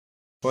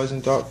Boys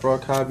and Dark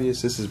Frog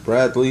Hobbyists, this is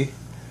Bradley.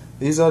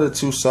 These are the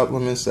two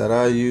supplements that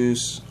I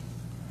use: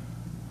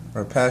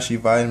 Repashy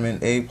Vitamin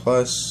A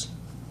Plus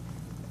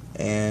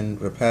and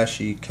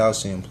Repashy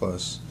Calcium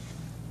Plus.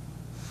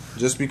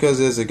 Just because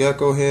there's a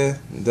gecko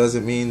here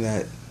doesn't mean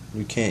that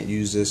you can't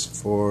use this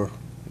for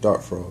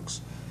dart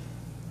frogs.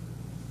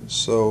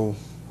 So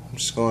I'm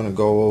just going to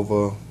go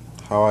over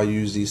how I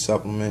use these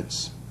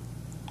supplements.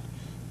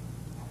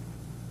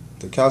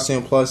 The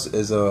Calcium Plus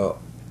is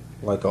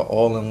like a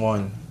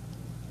all-in-one.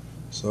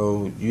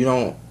 So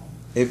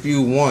if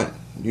you want,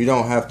 you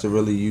don't have to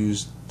really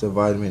use the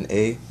vitamin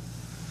A.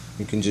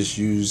 You can just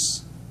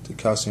use the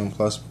Calcium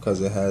Plus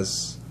because it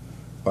has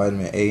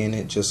vitamin A in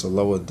it, just a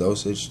lower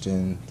dosage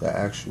than the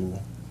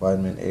actual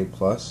vitamin A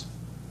plus.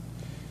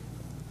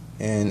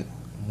 And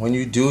when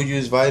you do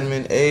use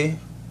vitamin A,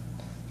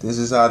 this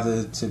is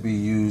either to be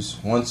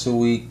used once a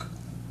week,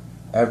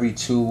 every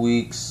 2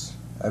 weeks,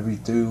 every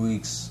 3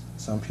 weeks.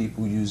 Some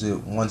people use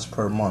it once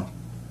per month.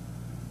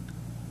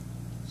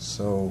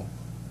 So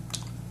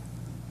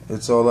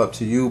it's all up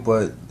to you,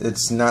 but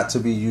it's not to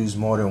be used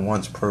more than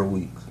once per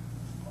week.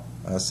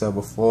 Like I said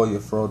before, your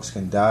frogs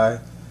can die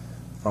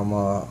from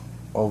a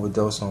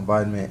overdose on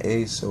vitamin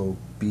A, so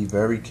be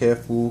very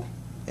careful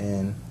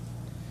and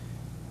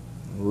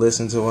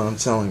listen to what I'm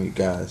telling you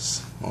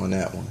guys on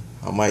that one.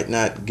 I might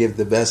not give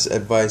the best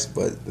advice,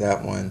 but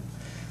that one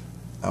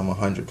I'm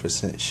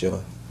 100%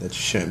 sure that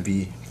you shouldn't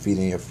be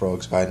feeding your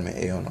frogs vitamin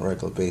A on a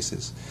regular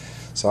basis.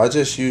 So I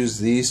just use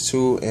these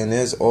two, and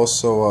there's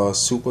also a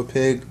Super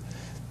Pig.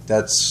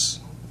 That's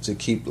to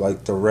keep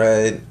like the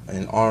red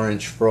and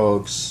orange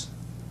frogs.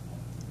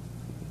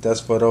 That's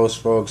for those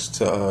frogs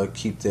to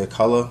keep their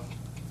color.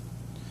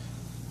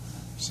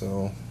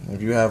 So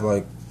if you have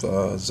like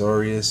the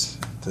Zorius,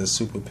 the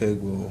Super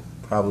Pig will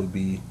probably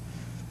be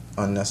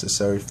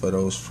unnecessary for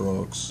those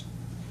frogs.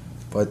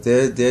 But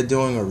they're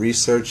doing a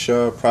research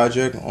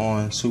project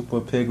on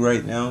Super Pig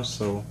right now,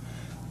 so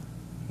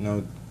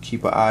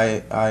keep an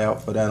eye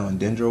out for that on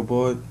Dendro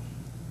board.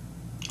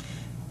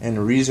 And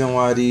the reason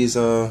why these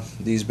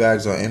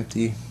bags are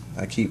empty,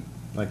 I keep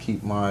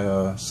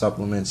my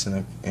supplements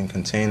in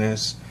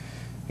containers,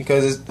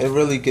 because it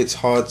really gets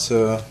hard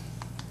to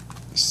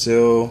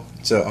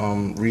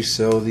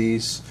reseal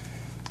these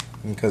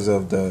because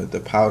of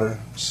the powder.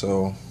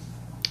 So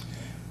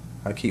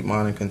I keep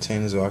mine in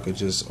containers where I could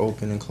just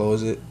open and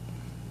close it.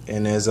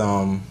 And there's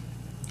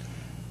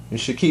you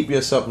should keep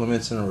your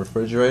supplements in a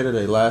refrigerator.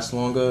 They last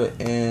longer,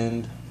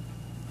 and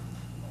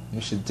you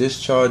should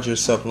discharge your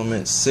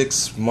supplements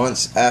 6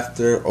 months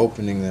after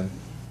opening them.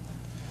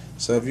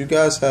 So if you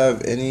guys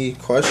have any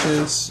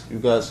questions, you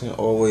guys can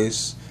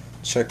always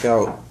check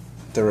out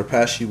the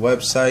Repashy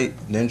website,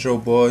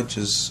 Dendro board.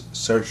 Just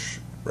search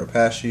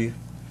Repashy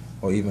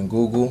or even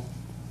Google.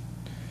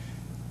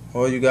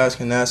 Or you guys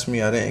can ask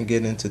me. I didn't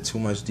get into too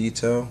much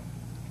detail,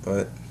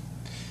 but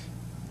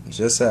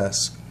just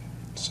ask.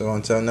 So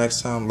until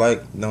next time,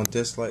 like, don't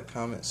dislike,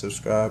 comment,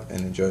 subscribe,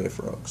 and enjoy your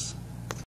frogs.